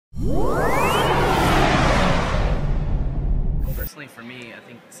Personally, for me, I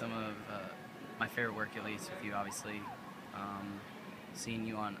think some of my favorite work, at least with you, obviously, seeing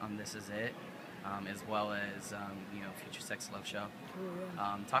you on This Is It, as well as you know, Future Sex Love Show.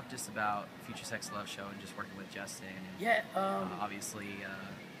 Talk just about Future Sex Love Show and just working with Justin. And, Yeah. obviously.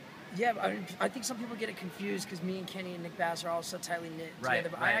 Yeah, I think some people get it confused because me and Kenny and Nick Bass are all so tightly knit together.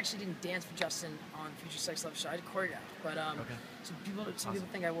 But I actually didn't dance for Justin on Future Sex Love Show. I did choreograph. But some people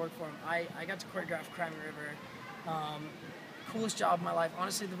think I worked for him. I got to choreograph Cry Me River. Coolest job of my life.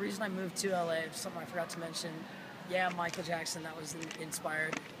 Honestly, the reason I moved to LA, something I forgot to mention. Yeah, Michael Jackson. That was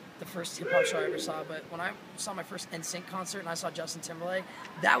inspired. The first hip hop show I ever saw. But when I saw my first NSYNC concert and I saw Justin Timberlake,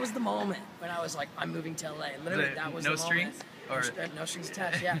 that was the moment when I was like, I'm moving to LA. Literally, that was the moment. Strings? Or no strings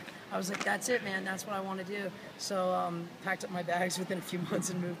attached, yeah. I was like, that's it, man. That's what I want to do. So packed up my bags within a few months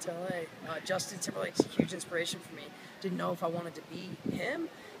and moved to LA. Justin Timberlake's a huge inspiration for me. Didn't know if I wanted to be him,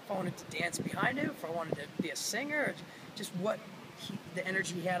 if I wanted to dance behind him, if I wanted to be a singer, or just what the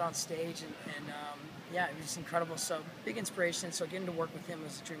energy he had on stage. And yeah, it was incredible. So big inspiration. So getting to work with him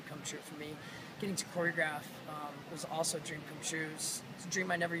was a dream come true for me. Getting to choreograph was also a dream come true. It's a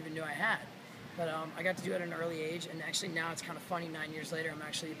dream I never even knew I had. But I got to do it at an early age, and actually now it's kind of funny, 9 years later, I'm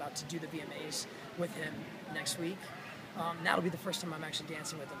actually about to do the VMAs with him next week. That'll be the first time I'm actually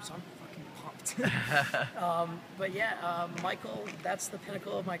dancing with him, so I'm fucking pumped. But yeah, Michael, that's the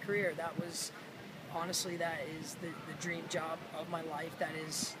pinnacle of my career. That was, honestly, that is the dream job of my life. That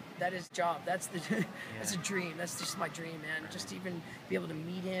is job. That's that's a dream. That's just my dream, man. Just to even be able to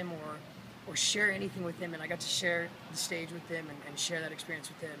meet him or share anything with him, and I got to share the stage with him and share that experience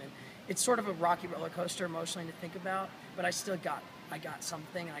with him. And it's sort of a rocky roller coaster emotionally to think about, but I got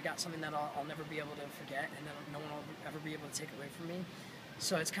something, and I got something that I'll never be able to forget, and that no one will ever be able to take away from me.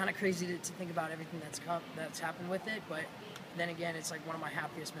 So it's kind of crazy to think about everything that's happened with it, but then again, it's like one of my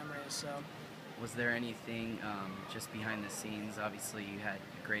happiest memories. So. Was there anything just behind the scenes? Obviously, you had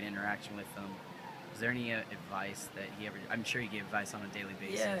a great interaction with him. Was there any advice that he ever? I'm sure he gave advice on a daily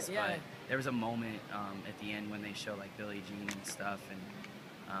basis, but there was a moment at the end when they show like Billie Jean and stuff,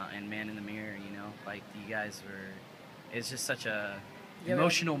 and Man in the Mirror. You know, like you guys were. It's just such a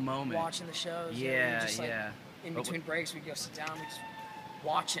emotional moment. Watching the shows. Yeah, just, like, in between breaks, we'd go sit down, we just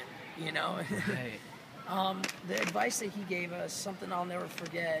watch him. You know. Right. The advice that he gave us, something I'll never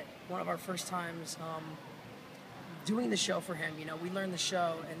forget. One of our first times doing the show for him, you know, we learned the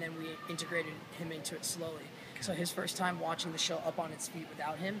show and then we integrated him into it slowly. So his first time watching the show up on its feet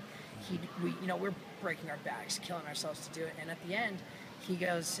without him, we're breaking our backs, killing ourselves to do it. And at the end, he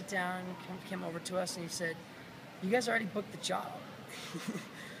goes, sit down, came over to us and he said, you guys already booked the job.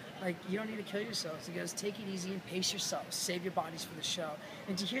 Like, you don't need to kill yourselves. He goes, take it easy and pace yourselves. Save your bodies for the show.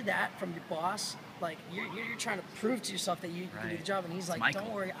 And to hear that from your boss, like, you're trying to prove to yourself that you can do the job. And he's like, Michael.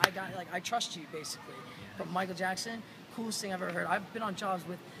 don't worry, I trust you, basically. Yeah. From Michael Jackson, coolest thing I've ever heard. I've been on jobs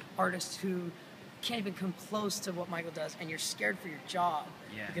with artists who can't even come close to what Michael does, and you're scared for your job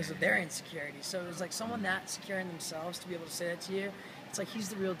because of their insecurity. So it was like someone that secure in themselves to be able to say that to you. It's like, he's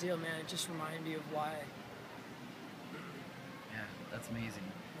the real deal, man. It just reminded me of why. Yeah, that's amazing.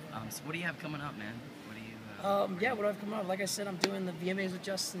 So what do you have coming up, man? What do you? What do I have coming up? Like I said, I'm doing the VMAs with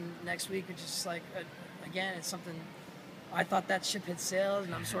Justin next week, which is like, again, it's something. I thought that ship had sailed,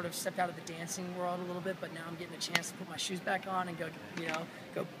 and I'm sort of stepped out of the dancing world a little bit, but now I'm getting a chance to put my shoes back on and go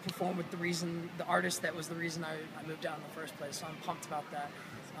perform with the artist that was the reason I moved out in the first place. So I'm pumped about that.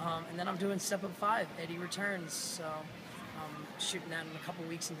 And then I'm doing Step Up 5, Eddie Returns. So I'm shooting that in a couple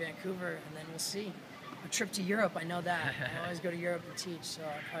weeks in Vancouver, and then we'll see. A trip to Europe, I know that. I always go to Europe to teach, so I'll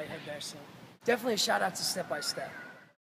probably head there soon. Definitely a shout out to Step by Step.